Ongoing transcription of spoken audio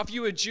If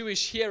you were a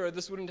Jewish hero,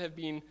 this wouldn't have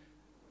been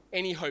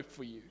any hope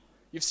for you.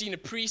 You've seen a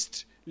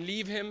priest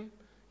leave him,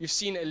 you've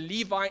seen a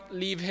Levite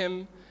leave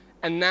him,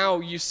 and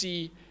now you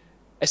see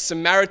a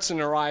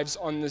Samaritan arrives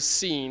on the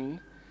scene,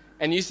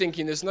 and you're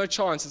thinking there's no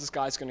chance that this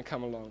guy's going to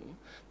come along.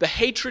 The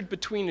hatred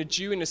between a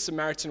Jew and a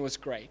Samaritan was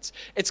great.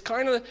 It's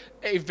kind of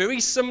a very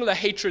similar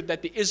hatred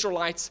that the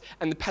Israelites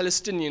and the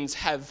Palestinians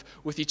have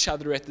with each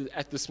other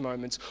at this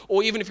moment.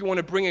 Or even if you want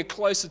to bring it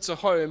closer to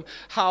home,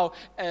 how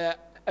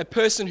a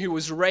person who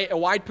was a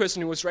white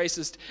person who was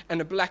racist and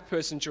a black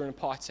person during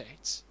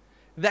apartheid.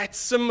 That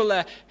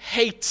similar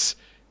hate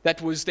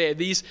that was there.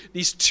 These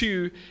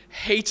two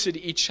hated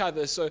each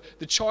other. So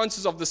the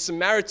chances of the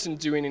Samaritan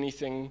doing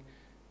anything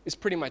is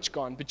pretty much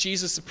gone. But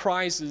Jesus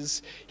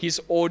surprises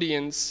his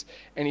audience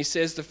and he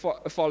says the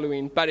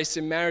following, "But a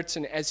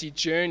Samaritan, as he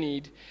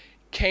journeyed,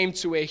 came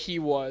to where he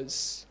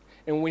was.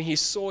 And when he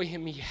saw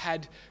him, he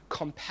had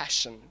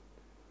compassion."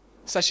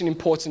 Such an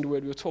important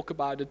word. We'll talk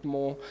about it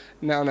more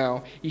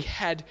now. He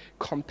had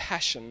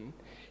compassion.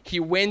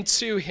 He went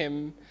to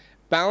him,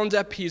 bound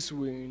up his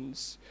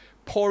wounds,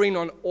 pouring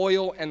on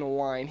oil and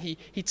wine.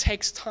 He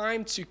takes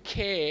time to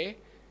care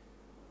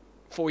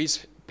for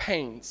his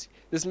pains.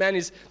 This man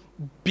is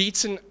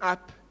beaten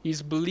up,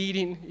 he's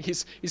bleeding,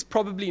 he's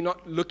probably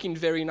not looking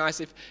very nice.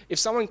 If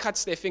someone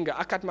cuts their finger,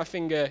 I cut my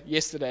finger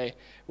yesterday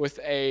with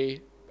a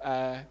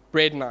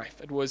bread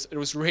knife. It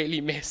was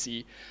really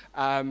messy,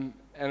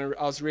 and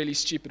I was really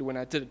stupid when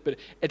I did it. But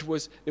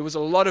there was a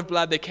lot of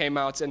blood that came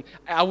out, and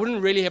I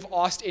wouldn't really have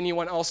asked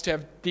anyone else to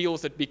have deal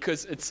with it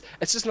because it's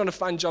just not a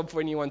fun job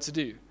for anyone to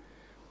do.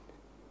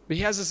 But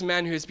he has this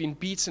man who has been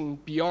beaten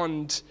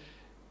beyond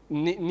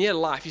near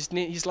life.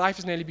 His life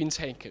has nearly been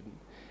taken.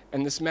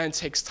 And this man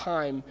takes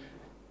time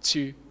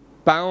to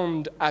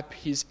bound up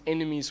his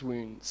enemy's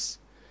wounds,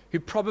 who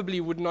probably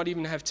would not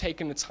even have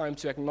taken the time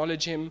to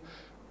acknowledge him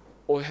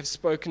or have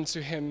spoken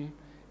to him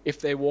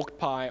if they walked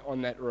by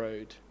on that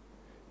road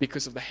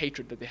because of the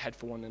hatred that they had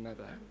for one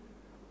another.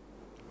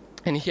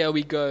 And here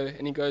we go,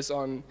 and he goes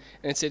on,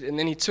 and it said, and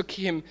then he took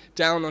him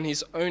down on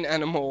his own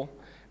animal,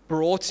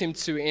 brought him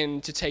to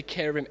inn to take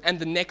care of him. And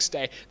the next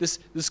day, this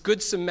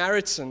good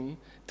Samaritan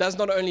does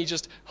not only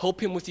just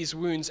help him with his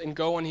wounds and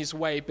go on his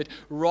way, but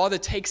rather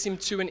takes him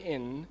to an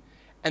inn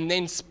and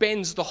then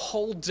spends the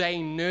whole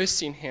day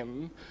nursing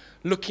him,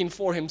 looking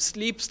for him,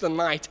 sleeps the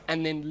night,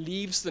 and then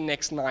leaves the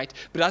next night,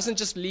 but doesn't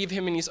just leave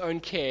him in his own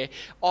care,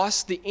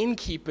 asks the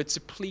innkeeper to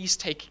please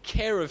take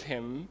care of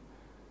him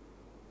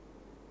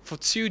for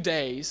 2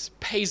 days,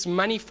 pays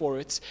money for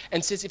it,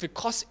 and says, if it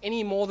costs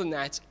any more than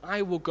that,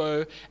 I will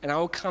go and I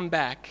will come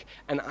back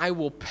and I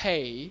will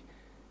pay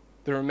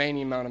the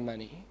remaining amount of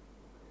money.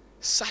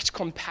 Such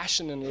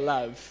compassion and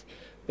love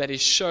that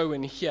is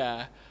shown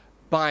here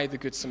by the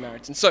Good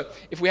Samaritan. So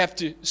if we have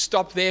to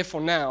stop there for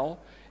now,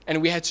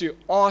 and we had to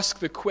ask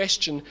the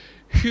question,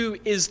 who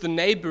is the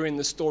neighbor in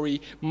the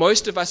story?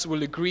 Most of us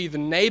will agree the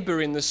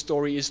neighbor in the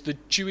story is the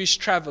Jewish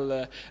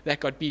traveler that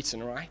got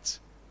beaten, right?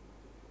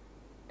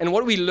 And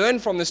what we learn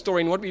from the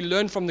story and what we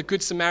learn from the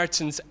Good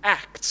Samaritan's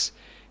act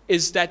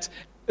is that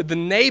the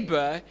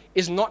neighbor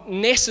is not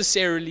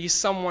necessarily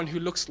someone who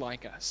looks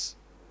like us.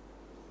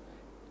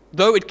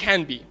 Though it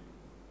can be.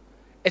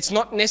 It's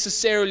not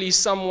necessarily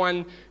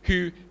someone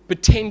who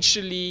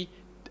potentially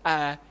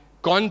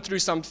gone through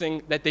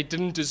something that they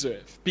didn't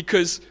deserve.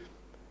 Because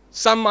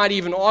some might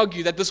even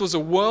argue that this was a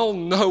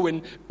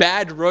well-known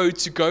bad road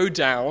to go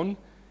down,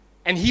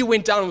 and he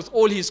went down with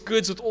all his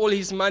goods, with all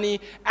his money.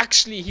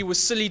 Actually, he was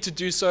silly to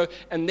do so,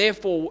 and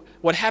therefore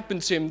what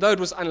happened to him, though it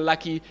was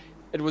unlucky,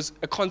 it was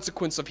a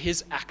consequence of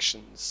his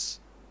actions.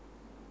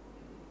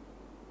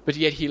 But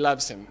yet he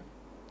loves him.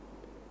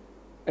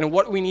 And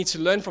what we need to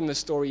learn from this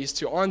story is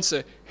to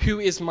answer, who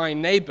is my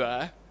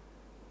neighbor?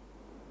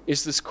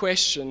 Is this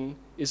question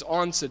is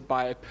answered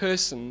by a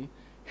person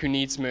who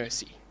needs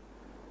mercy.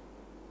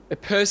 A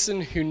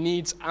person who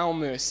needs our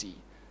mercy,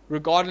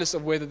 regardless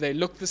of whether they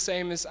look the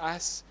same as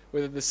us,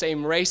 whether the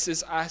same race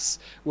as us,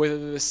 whether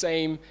they're the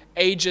same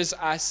age as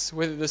us,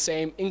 whether the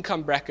same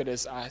income bracket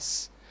as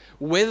us,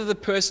 whether the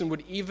person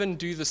would even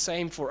do the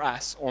same for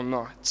us or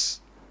not.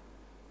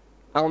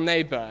 Our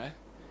neighbor,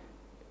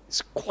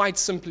 is quite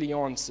simply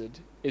answered,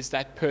 is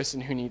that person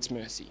who needs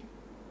mercy.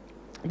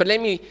 But let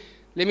me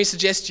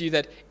suggest to you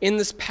that in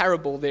this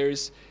parable there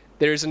is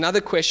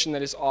another question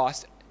that is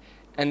asked,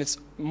 and it's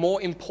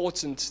more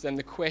important than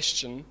the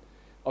question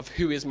of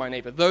who is my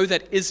neighbor. Though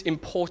that is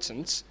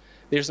important,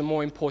 there's a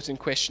more important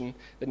question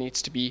that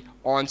needs to be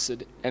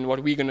answered, and what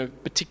we're going to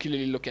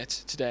particularly look at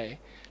today.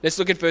 Let's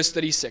look at verse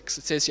 36.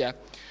 It says here,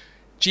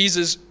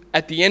 Jesus,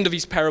 at the end of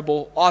his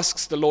parable,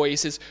 asks the lawyer, he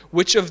says,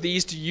 which of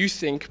these do you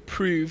think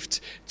proved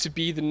to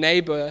be the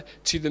neighbor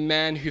to the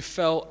man who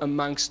fell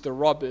amongst the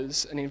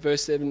robbers? And in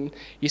verse 7,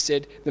 he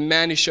said, the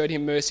man who showed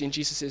him mercy. And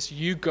Jesus says,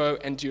 you go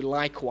and do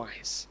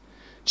likewise.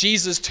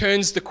 Jesus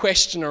turns the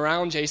question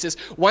around here. He says,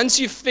 once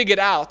you've figured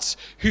out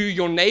who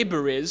your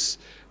neighbor is,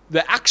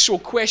 the actual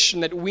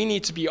question that we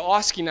need to be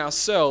asking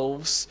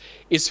ourselves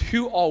is,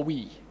 who are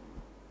we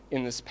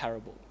in this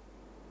parable?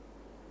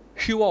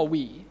 Who are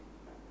we?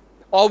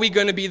 Are we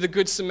going to be the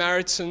Good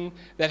Samaritan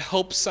that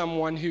helps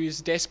someone who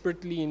is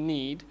desperately in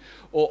need?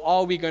 Or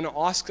are we going to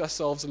ask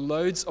ourselves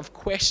loads of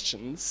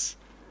questions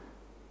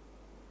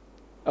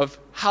of,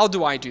 how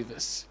do I do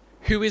this?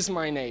 Who is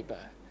my neighbor?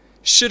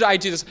 Should I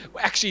do this?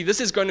 Actually, this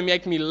is going to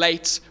make me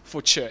late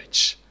for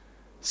church.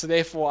 So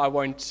therefore, I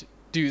won't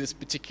do this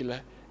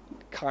particular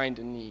kind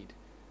of need.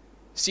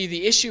 See,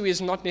 the issue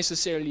is not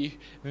necessarily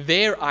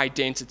their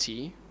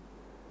identity.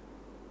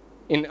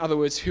 In other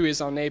words, who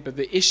is our neighbor?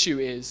 The issue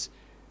is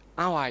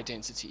our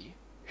identity.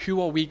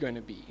 Who are we going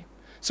to be?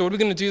 So what we're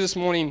going to do this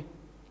morning,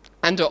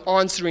 under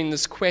answering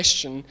this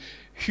question,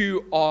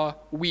 who are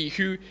we?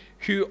 Who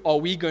are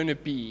we going to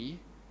be?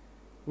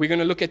 We're going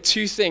to look at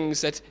two things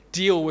that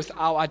deal with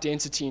our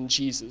identity in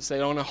Jesus. They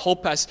want to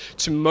help us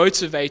to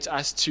motivate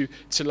us to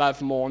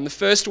love more. And the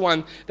first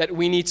one that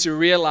we need to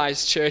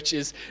realize, church,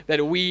 is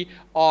that we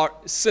are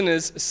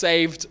sinners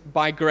saved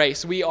by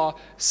grace. We are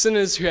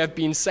sinners who have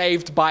been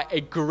saved by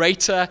a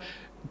greater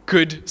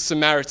Good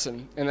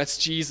Samaritan, and that's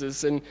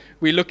Jesus. And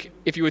we look,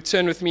 if you would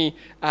turn with me,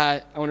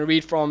 I want to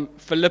read from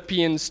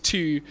Philippians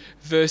 2,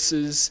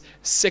 verses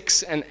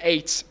 6 and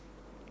 8.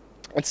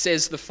 It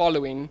says the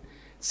following. It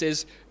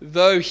says,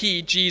 though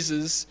he,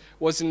 Jesus,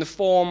 was in the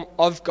form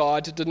of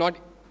God, did not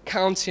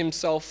count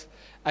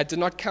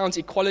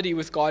equality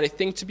with God a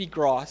thing to be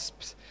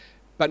grasped,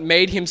 but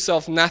made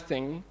himself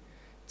nothing,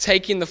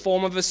 taking the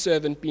form of a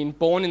servant, being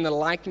born in the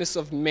likeness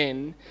of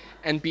men,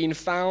 and being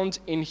found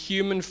in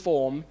human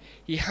form,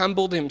 he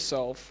humbled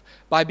himself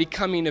by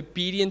becoming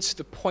obedient to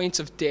the point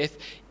of death,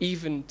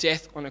 even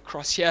death on a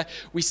cross. Here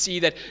we see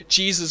that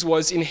Jesus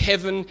was in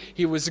heaven.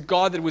 He was a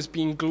God that was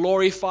being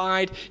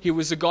glorified. He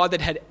was a God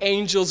that had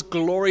angels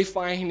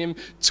glorifying him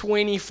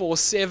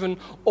 24/7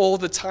 all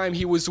the time.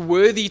 He was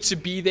worthy to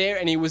be there,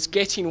 and he was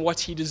getting what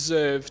he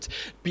deserved,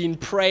 being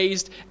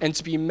praised and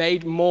to be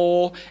made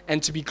more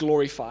and to be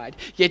glorified.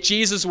 Yet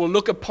Jesus will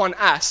look upon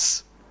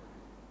us,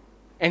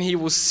 and he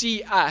will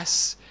see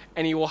us,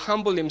 and he will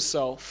humble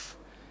himself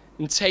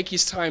and take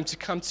his time to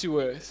come to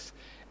earth,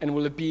 and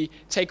will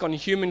take on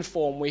human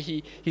form, where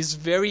his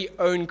very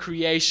own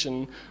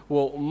creation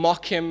will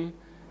mock him,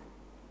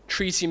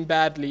 treat him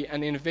badly,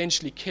 and then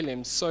eventually kill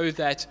him so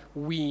that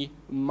we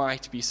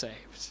might be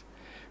saved.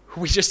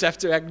 We just have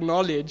to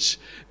acknowledge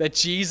that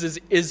Jesus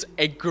is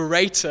a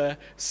greater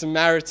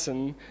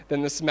Samaritan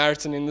than the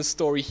Samaritan in the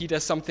story. He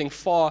does something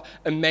far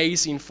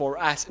amazing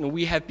for us, and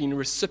we have been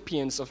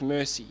recipients of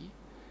mercy.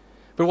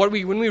 But when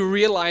we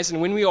realize and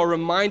when we are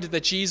reminded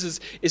that Jesus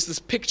is this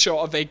picture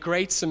of a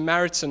great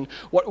Samaritan,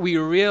 what we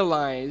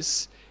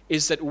realize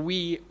is that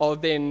we are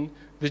then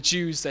the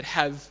Jews that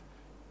have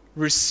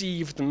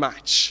received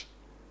much.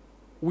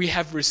 We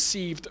have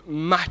received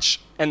much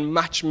and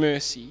much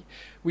mercy.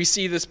 We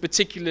see this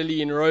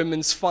particularly in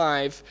Romans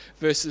 5,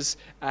 verses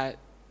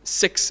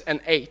 6 and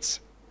 8.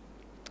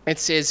 It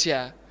says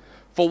here,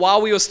 for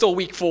while we were still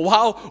weak, for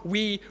while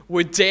we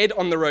were dead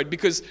on the road,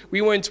 because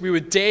we were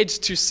dead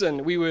to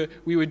sin. We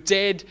were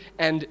dead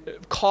and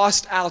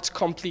cast out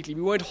completely.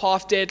 We weren't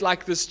half dead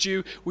like this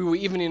Jew. We were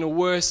even in a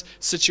worse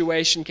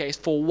situation case.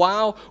 For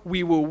while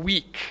we were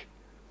weak,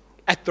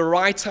 at the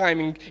right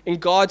time, in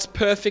God's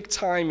perfect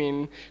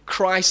timing,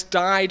 Christ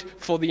died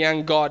for the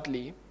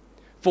ungodly.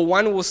 For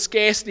one will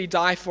scarcely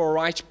die for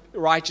a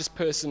righteous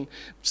person.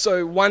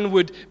 So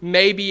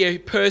maybe a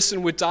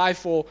person would die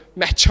for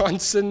Matt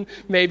Johnson.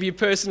 Maybe a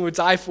person would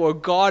die for a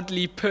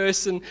godly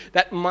person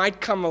that might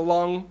come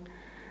along.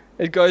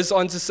 It goes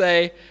on to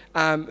say,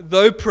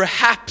 though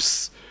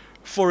perhaps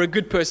for a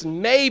good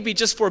person, maybe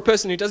just for a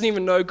person who doesn't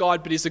even know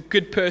God but is a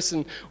good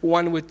person,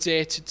 one would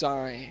dare to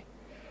die.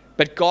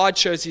 But God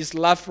shows his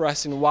love for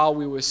us, and while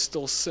we were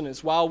still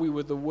sinners, while we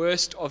were the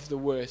worst of the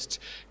worst,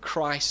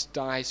 Christ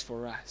dies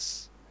for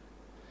us.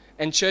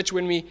 And church,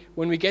 when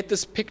we get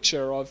this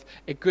picture of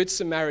a good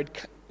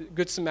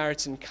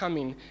Samaritan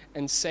coming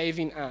and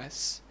saving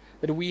us,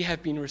 that we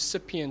have been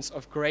recipients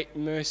of great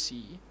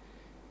mercy,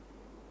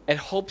 it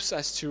helps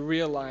us to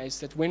realize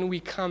that when we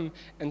come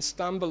and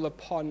stumble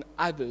upon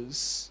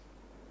others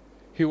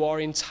who are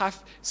in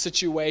tough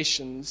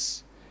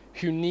situations,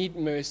 who need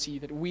mercy,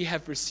 that we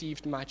have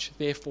received much,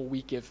 therefore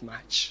we give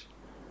much.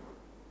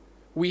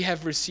 We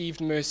have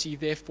received mercy,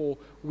 therefore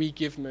we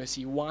give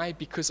mercy. Why?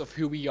 Because of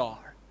who we are.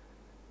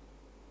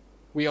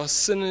 We are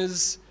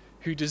sinners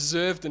who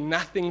deserved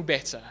nothing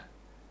better.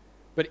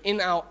 But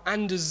in our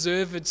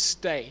undeserved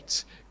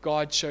state,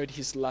 God showed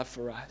his love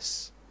for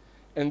us.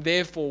 And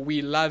therefore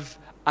we love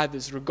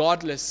others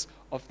regardless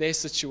of their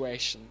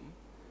situation,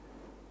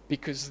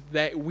 because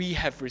we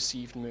have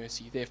received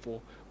mercy,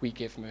 therefore we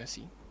give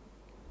mercy.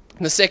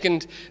 The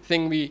second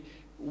thing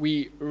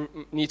we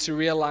need to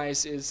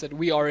realize is that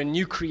we are a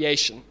new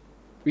creation.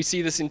 We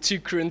see this in 2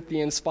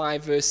 Corinthians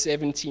 5, verse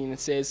 17. It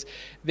says,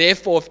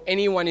 therefore, if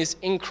anyone is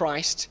in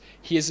Christ,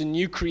 he is a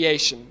new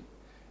creation.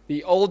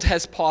 The old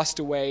has passed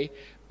away.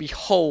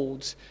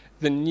 Behold,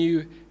 the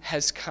new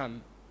has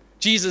come.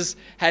 Jesus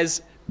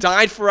has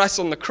died for us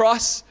on the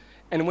cross.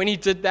 And when he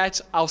did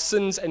that, our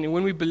sins, and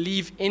when we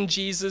believe in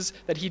Jesus,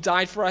 that he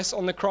died for us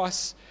on the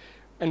cross,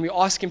 and we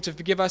ask him to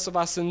forgive us of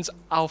our sins,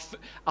 our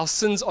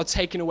sins are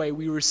taken away.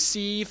 We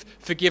receive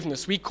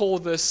forgiveness. We call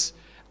this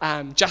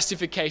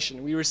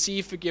justification. We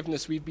receive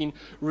forgiveness. We've been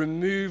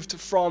removed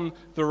from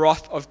the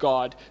wrath of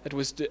God that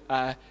was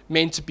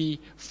meant to be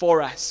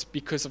for us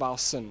because of our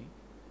sin.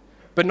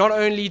 But not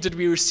only did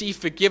we receive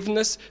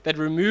forgiveness that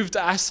removed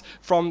us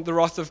from the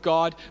wrath of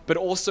God, but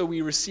also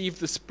we receive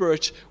the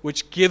Spirit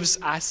which gives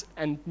us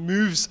and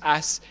moves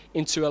us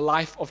into a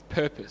life of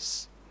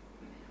purpose.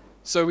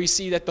 So we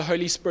see that the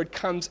Holy Spirit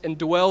comes and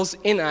dwells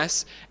in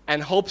us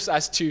and helps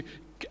us to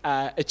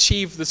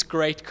achieve this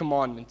great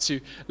commandment, to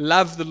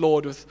love the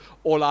Lord with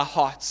all our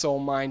heart, soul,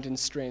 mind, and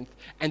strength,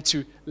 and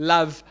to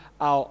love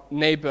our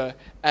neighbor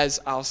as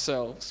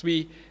ourselves.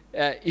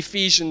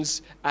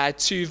 Ephesians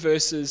 2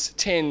 verses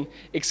 10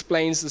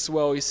 explains this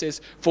well. He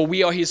says, "For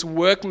we are his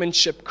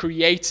workmanship,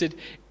 created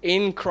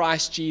in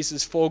Christ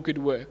Jesus for good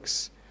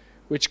works,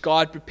 which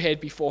God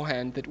prepared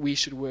beforehand that we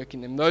should work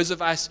in them." Those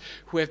of us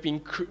who have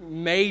been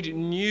made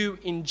new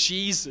in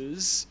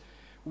Jesus,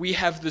 we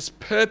have this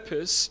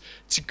purpose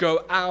to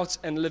go out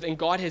and live. And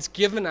God has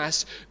given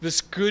us this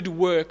good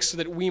work so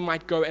that we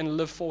might go and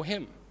live for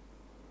him.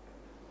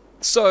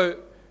 So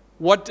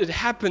what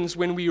happens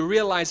when we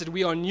realize that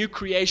we are a new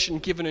creation,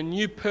 given a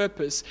new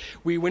purpose,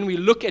 when we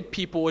look at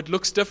people, it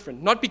looks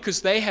different. Not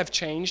because they have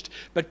changed,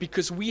 but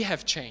because we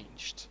have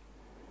changed.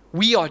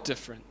 We are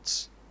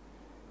different.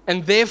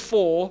 And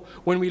therefore,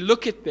 when we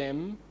look at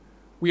them,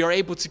 we are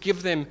able to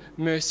give them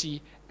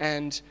mercy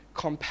and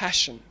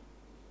compassion.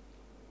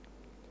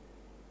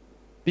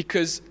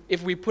 Because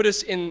if we put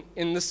us in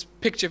this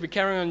picture, if we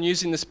carry on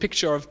using this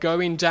picture of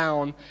going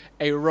down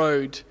a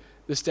road,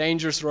 this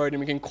dangerous road, and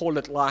we can call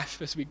it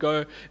life, as we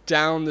go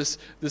down this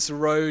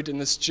road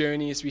and this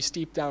journey, as we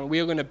steep down,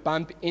 we are going to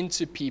bump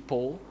into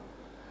people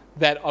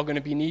that are going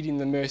to be needing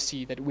the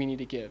mercy that we need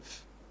to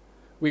give.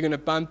 We're going to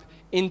bump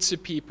into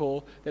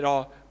people that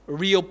are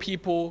real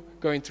people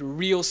going through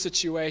real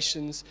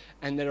situations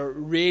and that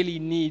really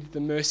need the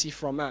mercy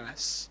from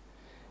us.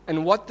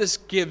 And what this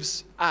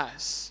gives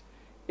us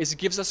is it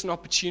gives us an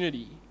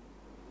opportunity.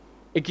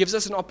 It gives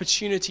us an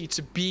opportunity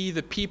to be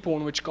the people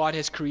in which God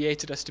has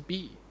created us to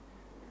be.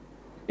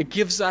 It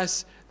gives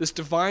us this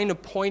divine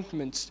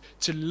appointment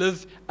to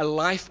live a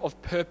life of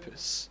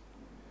purpose.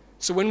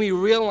 So when we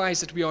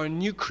realize that we are a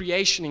new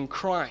creation in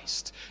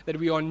Christ, that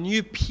we are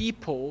new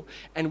people,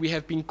 and we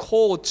have been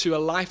called to a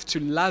life to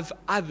love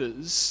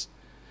others,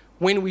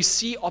 when we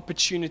see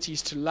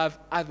opportunities to love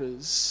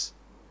others,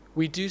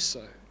 we do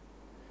so.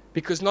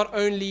 Because not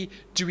only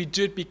do we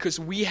do it because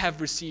we have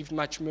received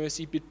much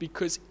mercy, but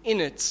because in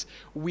it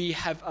we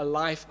have a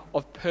life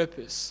of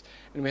purpose,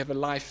 and we have a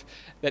life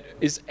that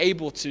is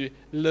able to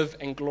live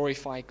and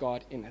glorify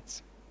God in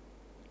it.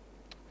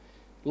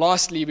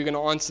 Lastly, we're going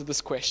to answer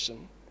this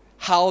question.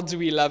 How do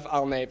we love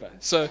our neighbor?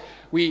 So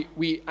we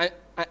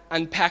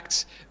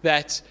unpacked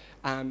that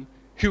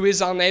who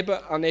is our neighbor?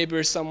 Our neighbor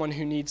is someone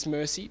who needs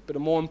mercy. But a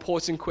more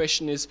important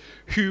question is,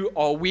 who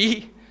are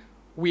we?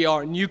 We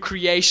are new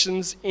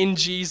creations in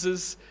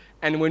Jesus,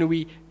 and when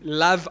we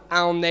love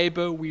our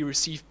neighbor, we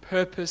receive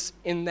purpose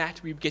in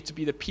that. We get to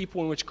be the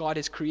people in which God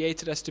has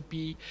created us to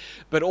be,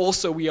 but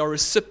also we are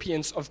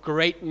recipients of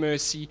great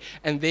mercy,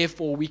 and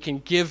therefore we can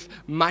give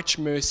much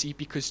mercy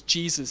because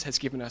Jesus has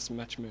given us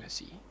much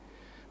mercy.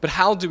 But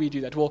how do we do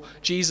that? Well,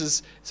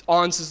 Jesus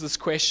answers this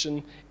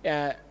question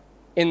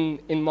in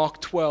Mark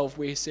 12,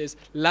 where he says,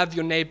 love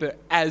your neighbor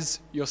as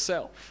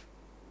yourself.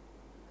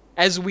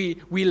 As we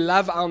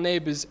love our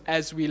neighbors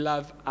as we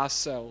love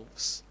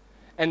ourselves.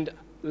 And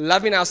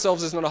loving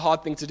ourselves is not a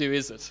hard thing to do,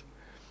 is it?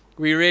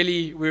 We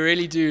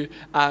really do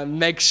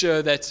make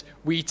sure that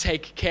we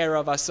take care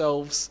of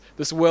ourselves.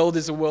 This world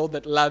is a world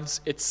that loves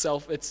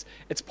itself. It's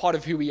part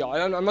of who we are.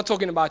 I'm not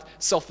talking about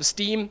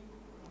self-esteem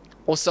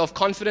or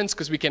self-confidence,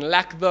 because we can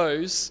lack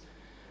those,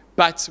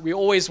 but we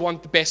always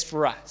want the best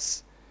for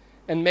us.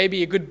 And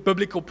maybe a good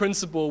biblical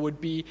principle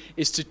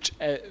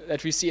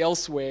that we see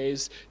elsewhere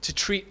is to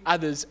treat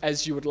others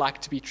as you would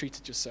like to be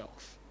treated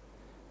yourself.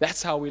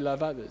 That's how we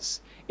love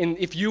others. And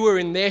if you were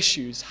in their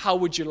shoes, how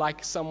would you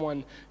like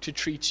someone to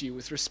treat you?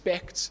 With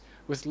respect,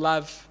 with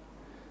love?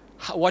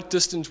 What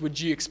distance would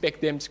you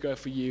expect them to go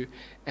for you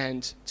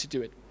and to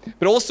do it?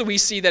 But also we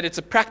see that it's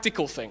a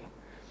practical thing.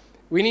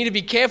 We need to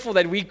be careful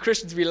that we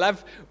Christians,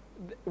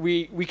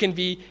 we can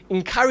be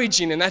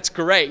encouraging, and that's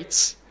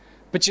great.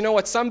 But you know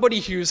what? Somebody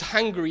who's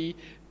hungry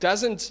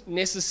doesn't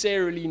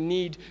necessarily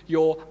need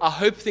I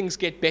hope things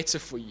get better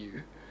for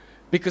you,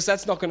 because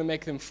that's not going to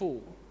make them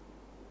full.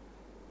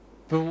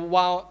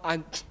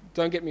 But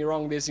don't get me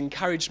wrong, there's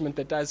encouragement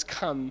that does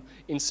come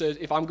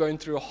if I'm going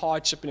through a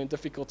hardship and a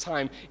difficult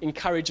time,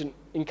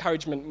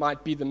 encouragement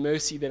might be the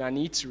mercy that I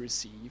need to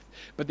receive.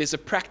 But there's a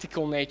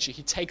practical nature.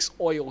 He takes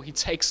oil, he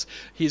takes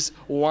his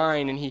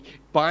wine, and he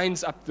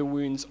binds up the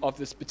wounds of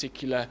this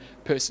particular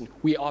person.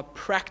 We are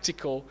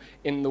practical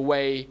in the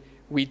way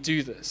we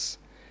do this.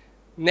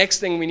 Next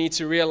thing we need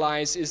to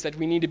realize is that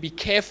we need to be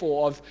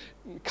careful of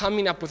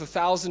coming up with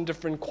 1,000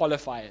 different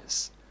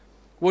qualifiers.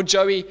 Well,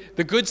 Joey,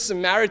 the Good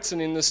Samaritan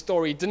in the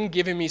story, didn't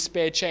give him his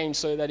spare change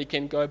so that he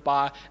can go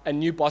buy a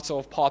new bottle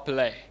of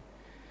Parpelay.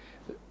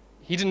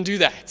 He didn't do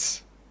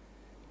that.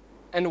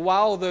 And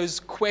while those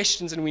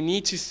questions, and we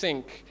need to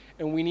think,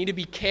 and we need to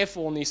be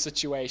careful in these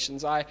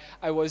situations. I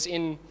was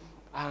in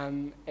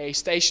a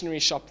stationery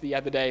shop the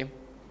other day.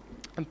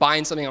 I'm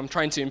buying something. I'm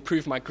trying to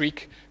improve my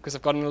Greek because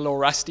I've gotten a little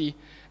rusty.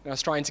 And I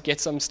was trying to get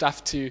some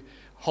stuff to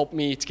help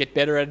me to get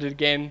better at it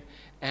again.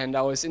 And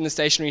I was in the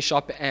stationery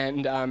shop,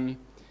 and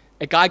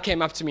a guy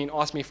came up to me and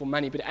asked me for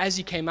money. But as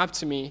he came up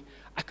to me,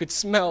 I could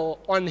smell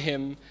on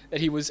him that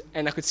he was,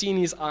 and I could see in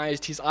his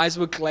eyes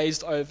were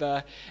glazed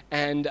over,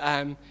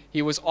 and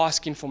he was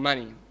asking for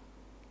money.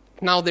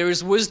 Now, there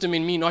is wisdom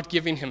in me not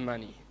giving him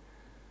money,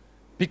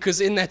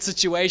 because in that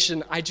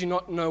situation, I do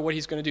not know what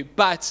he's going to do.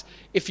 But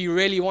if he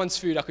really wants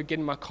food, I could get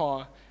in my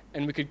car,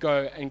 and we could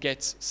go and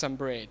get some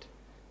bread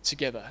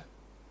together.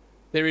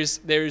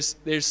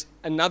 There's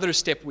another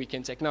step we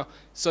can take. Now,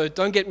 so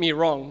don't get me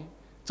wrong.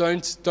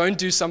 Don't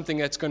do something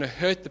that's going to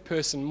hurt the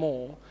person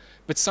more.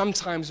 But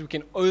sometimes we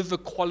can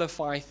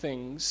overqualify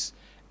things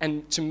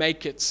and to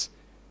make it,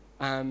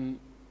 to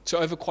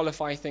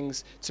overqualify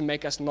things to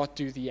make us not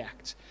do the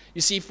act. You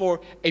see, for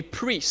a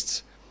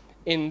priest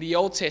in the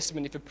Old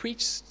Testament, if a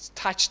priest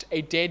touched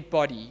a dead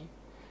body,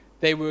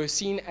 they were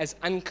seen as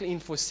unclean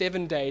for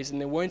 7 days, and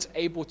they weren't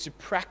able to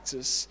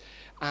practice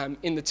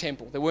in the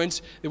temple. They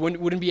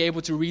wouldn't be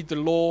able to read the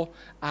law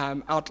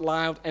out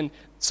loud. And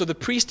so the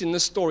priest in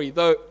this story,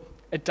 though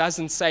it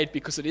doesn't say it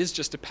because it is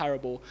just a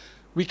parable,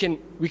 we can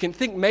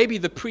think maybe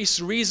the priest's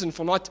reason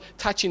for not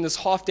touching this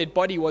half-dead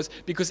body was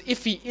because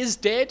if he is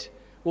dead,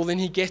 well, then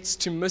he gets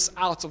to miss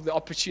out of the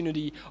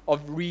opportunity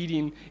of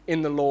reading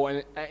in the law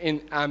and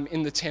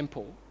in the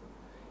temple.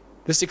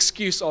 This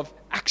excuse of,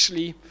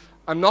 actually,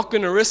 I'm not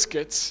going to risk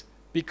it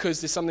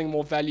because there's something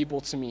more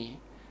valuable to me.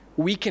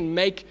 We can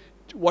make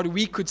what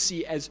we could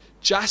see as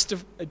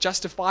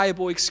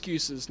justifiable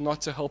excuses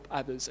not to help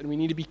others, and we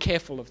need to be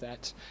careful of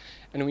that.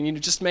 And we need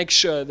to just make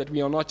sure that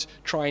we are not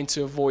trying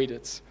to avoid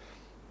it.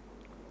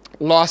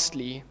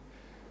 Lastly,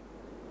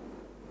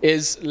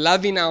 is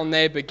loving our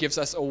neighbor gives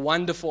us a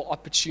wonderful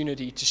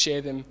opportunity to share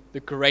them the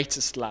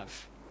greatest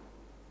love.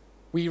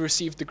 We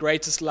receive the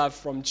greatest love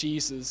from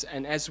Jesus,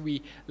 and as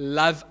we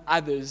love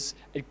others,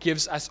 it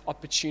gives us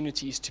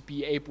opportunities to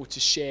be able to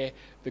share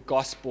the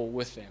gospel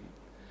with them.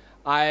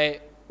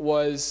 I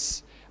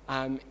was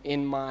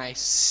in my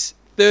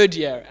third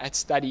year at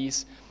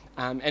studies,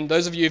 and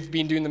those of you who've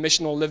been doing the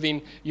missional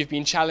living, you've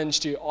been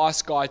challenged to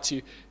ask God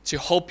to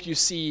help you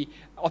see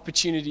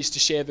opportunities to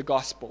share the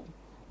gospel.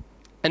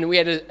 And we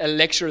had a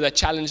lecturer that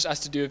challenged us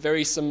to do a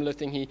very similar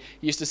thing. He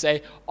used to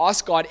say,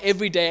 ask God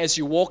every day as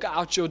you walk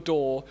out your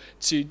door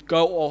to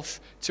go off,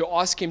 to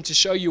ask him to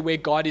show you where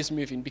God is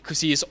moving,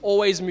 because he is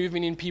always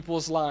moving in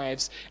people's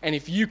lives. And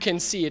if you can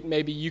see it,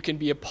 maybe you can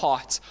be a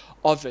part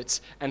of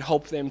it and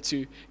help them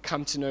to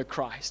come to know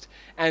Christ.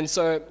 And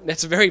so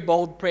that's a very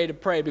bold prayer to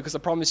pray, because I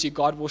promise you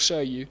God will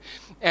show you.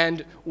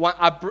 And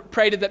I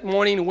prayed it that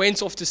morning,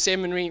 went off to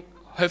seminary.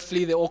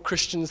 Hopefully they're all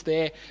Christians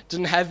there.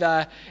 Didn't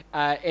have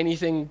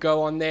anything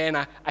go on there. And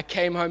I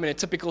came home, and a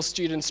typical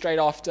student, straight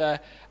after,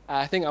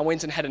 I think I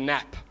went and had a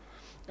nap.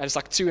 It's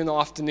like 2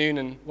 PM,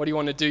 and what do you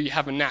want to do? You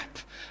have a nap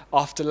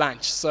after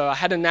lunch. So I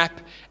had a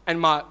nap,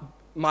 and my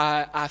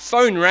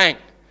phone rang.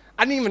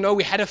 I didn't even know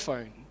we had a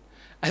phone.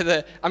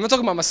 I'm not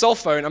talking about my cell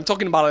phone. I'm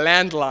talking about a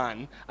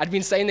landline. I'd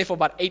been staying there for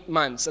about 8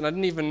 months, and I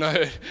didn't even know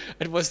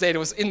it was there. It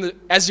was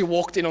as you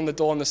walked in on the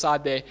door on the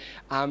side there.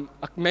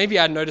 Maybe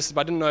I noticed it,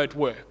 but I didn't know it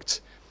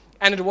worked.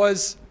 And it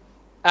was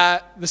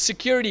the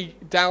security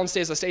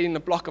downstairs. I stayed in a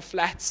block of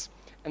flats,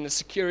 and the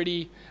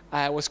security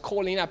was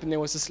calling up, and there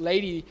was this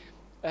lady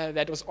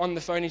that was on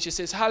the phone, and she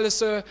says, "Hello,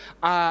 sir.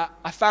 I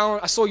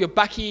saw your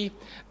bakkie.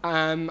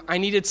 I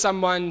needed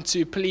someone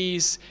to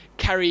please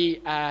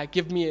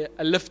give me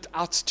a lift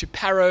out to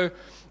Paro.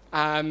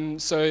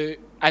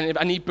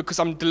 Because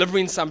I'm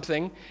delivering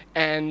something,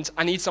 and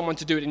I need someone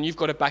to do it, and you've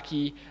got a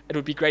bakkie. It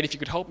would be great if you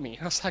could help me."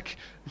 I was like,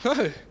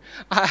 "No,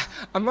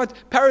 I'm not.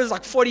 Paro is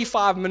like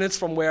 45 minutes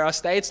from where I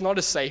stay. It's not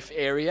a safe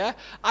area.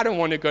 I don't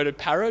want to go to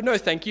Paro. No,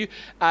 thank you.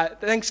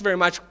 Thanks very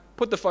much."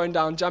 Put the phone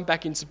down, jump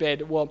back into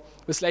bed. Well,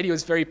 this lady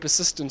was very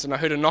persistent, and I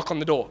heard a knock on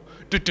the door.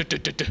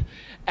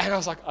 And I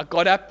was like, I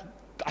got up.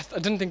 I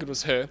didn't think it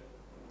was her.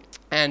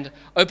 And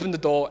opened the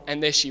door,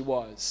 and there she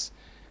was.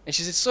 And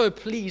she said, "So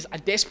please, I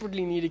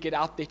desperately need to get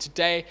out there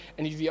today,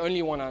 and you're the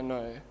only one I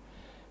know."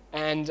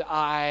 And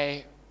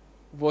I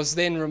was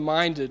then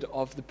reminded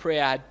of the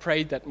prayer I had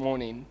prayed that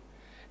morning.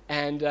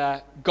 And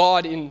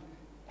God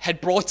had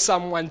brought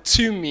someone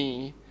to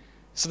me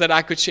so that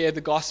I could share the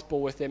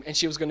gospel with them. And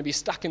she was going to be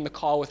stuck in the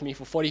car with me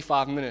for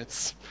 45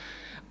 minutes.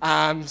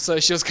 So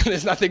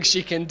there's nothing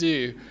she can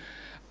do.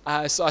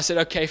 So I said,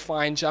 okay,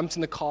 fine, jumped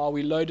in the car,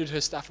 we loaded her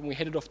stuff, and we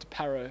headed off to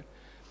Paro.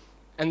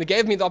 And they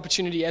gave me the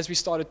opportunity as we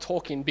started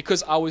talking,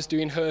 because I was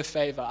doing her a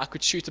favor, I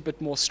could shoot a bit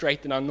more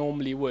straight than I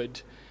normally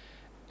would.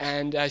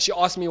 And she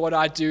asked me what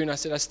I do, and I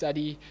said, I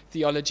study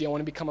theology, I want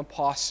to become a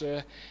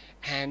pastor.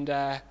 And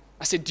I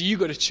said, do you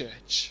go to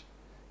church?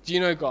 Do you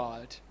know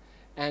God?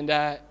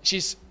 And she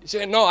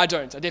said, no, I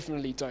don't. I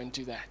definitely don't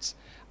do that.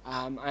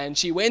 And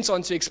she went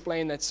on to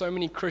explain that so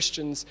many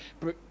Christians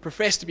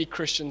profess to be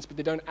Christians, but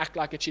they don't act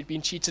like it. She'd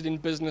been cheated in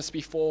business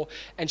before,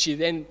 and she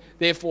then,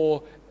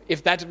 therefore,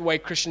 if that's the way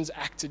Christians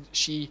acted,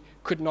 she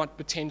could not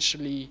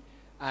potentially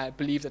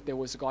believe that there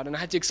was a God. And I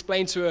had to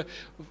explain to her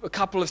a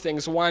couple of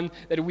things. One,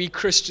 that we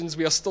Christians,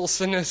 we are still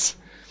sinners.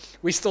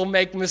 We still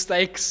make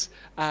mistakes.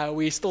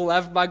 We're still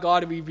loved by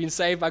God. We've been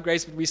saved by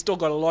grace, but we still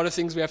got a lot of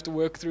things we have to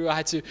work through. I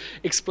had to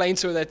explain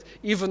to her that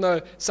even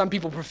though some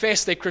people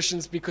profess they're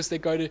Christians because they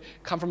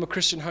come from a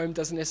Christian home,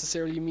 doesn't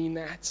necessarily mean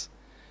that.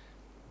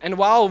 And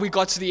while we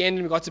got to the end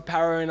and we got to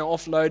Paro and I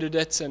offloaded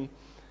it, and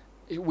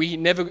we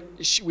never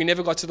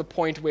got to the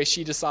point where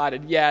she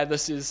decided, yeah,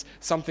 this is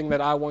something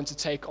that I want to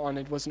take on.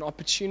 It was an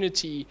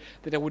opportunity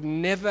that I would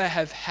never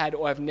have had,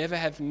 or I've never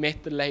have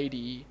met the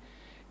lady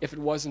if it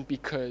wasn't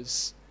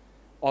because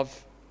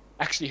of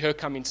actually her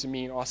coming to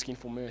me and asking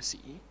for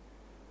mercy.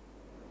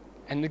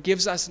 And it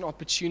gives us an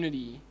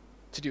opportunity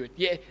to do it.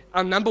 Yeah,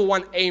 our number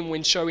one aim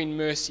when showing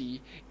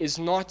mercy is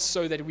not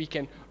so that we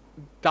can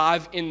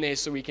dive in there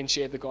so we can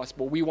share the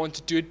gospel. We want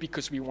to do it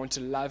because we want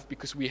to love,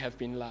 because we have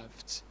been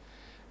loved.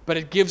 But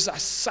it gives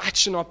us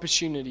such an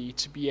opportunity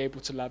to be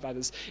able to love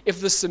others.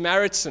 If the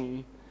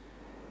Samaritan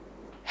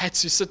had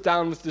to sit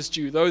down with this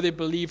Jew, though they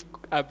believe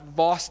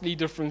vastly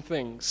different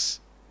things,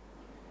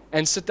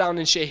 and sit down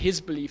and share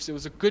his beliefs, there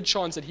was a good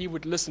chance that he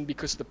would listen,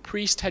 because the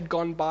priest had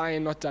gone by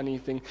and not done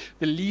anything.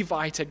 The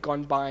Levite had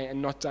gone by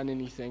and not done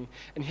anything.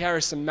 And here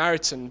a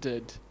Samaritan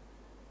did.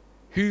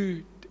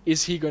 Who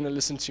is he going to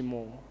listen to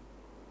more?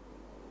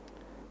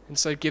 And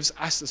so it gives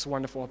us this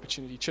wonderful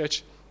opportunity.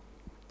 Church,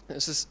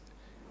 this is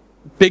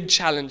a big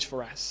challenge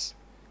for us,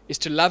 is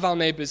to love our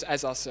neighbors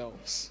as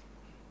ourselves.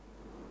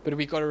 But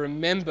we've got to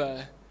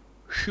remember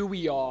who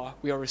we are.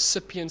 We are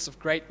recipients of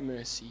great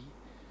mercy,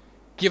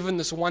 given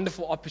this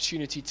wonderful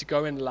opportunity to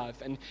go and love.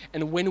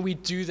 And when we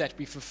do that,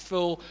 we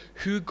fulfill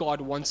who God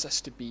wants us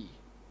to be.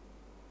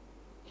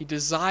 He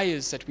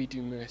desires that we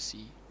do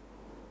mercy.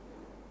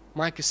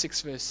 Micah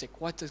 6 verse 6,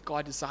 what does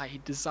God desire? He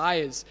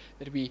desires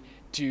that we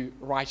do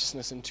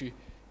righteousness and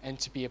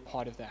to be a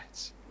part of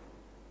that.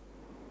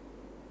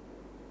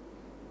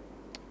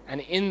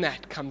 And in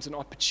that comes an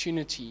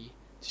opportunity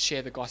to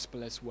share the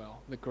gospel as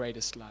well, the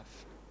greatest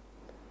love.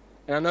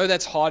 And I know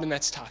that's hard and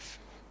that's tough.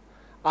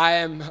 I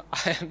am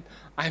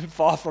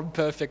far from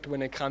perfect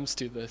when it comes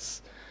to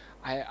this.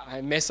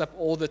 I mess up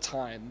all the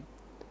time.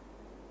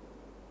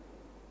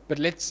 But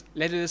let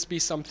it be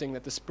something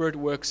that the Spirit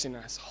works in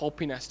us,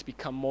 helping us to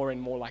become more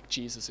and more like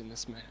Jesus in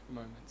this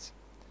moment.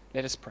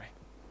 Let us pray.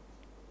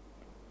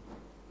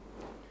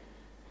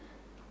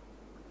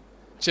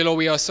 Dear Lord,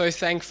 we are so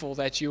thankful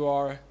that you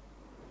are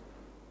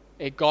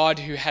a God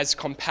who has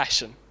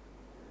compassion.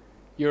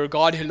 You're a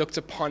God who looked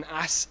upon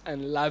us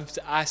and loved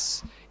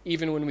us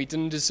even when we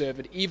didn't deserve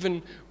it,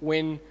 even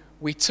when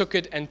we took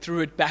it and threw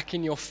it back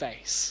in your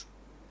face.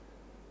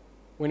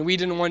 When we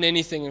didn't want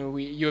anything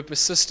and you were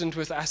persistent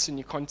with us and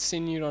you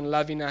continued on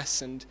loving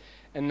us, and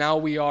now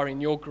we are in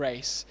your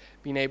grace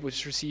being able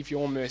to receive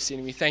your mercy,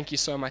 and we thank you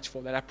so much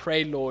for that. I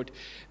pray, Lord,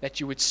 that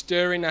you would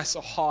stir in us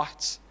a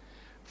heart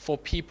for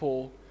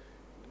people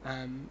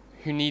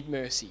who need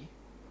mercy.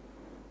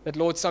 That,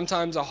 Lord,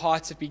 sometimes our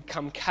hearts have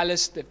become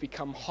calloused, they've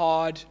become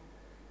hard.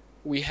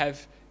 We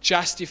have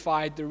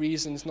justified the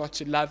reasons not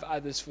to love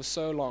others for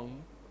so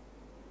long.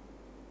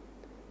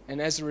 And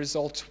as a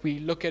result, we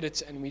look at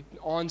it and we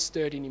aren't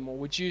stirred anymore.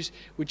 Would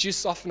you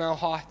soften our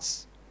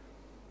hearts?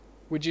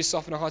 Would you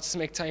soften our hearts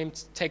to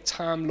take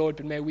time, Lord,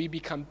 but may we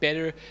become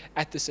better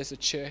at this as a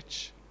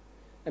church.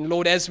 And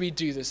Lord, as we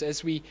do this,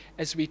 as we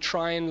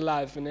try and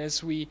love, and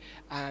as we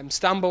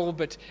stumble,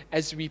 but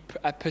as we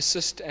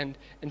persist and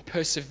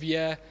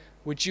persevere,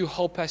 would you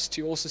help us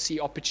to also see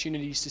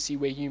opportunities to see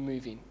where you're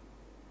moving,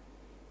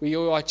 where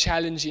you are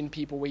challenging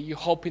people, where you're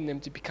helping them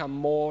to become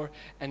more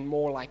and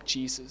more like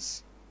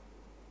Jesus,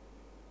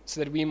 so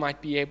that we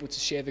might be able to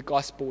share the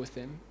gospel with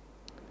them.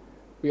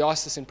 We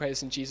ask this and pray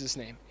this in Jesus'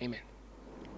 name. Amen.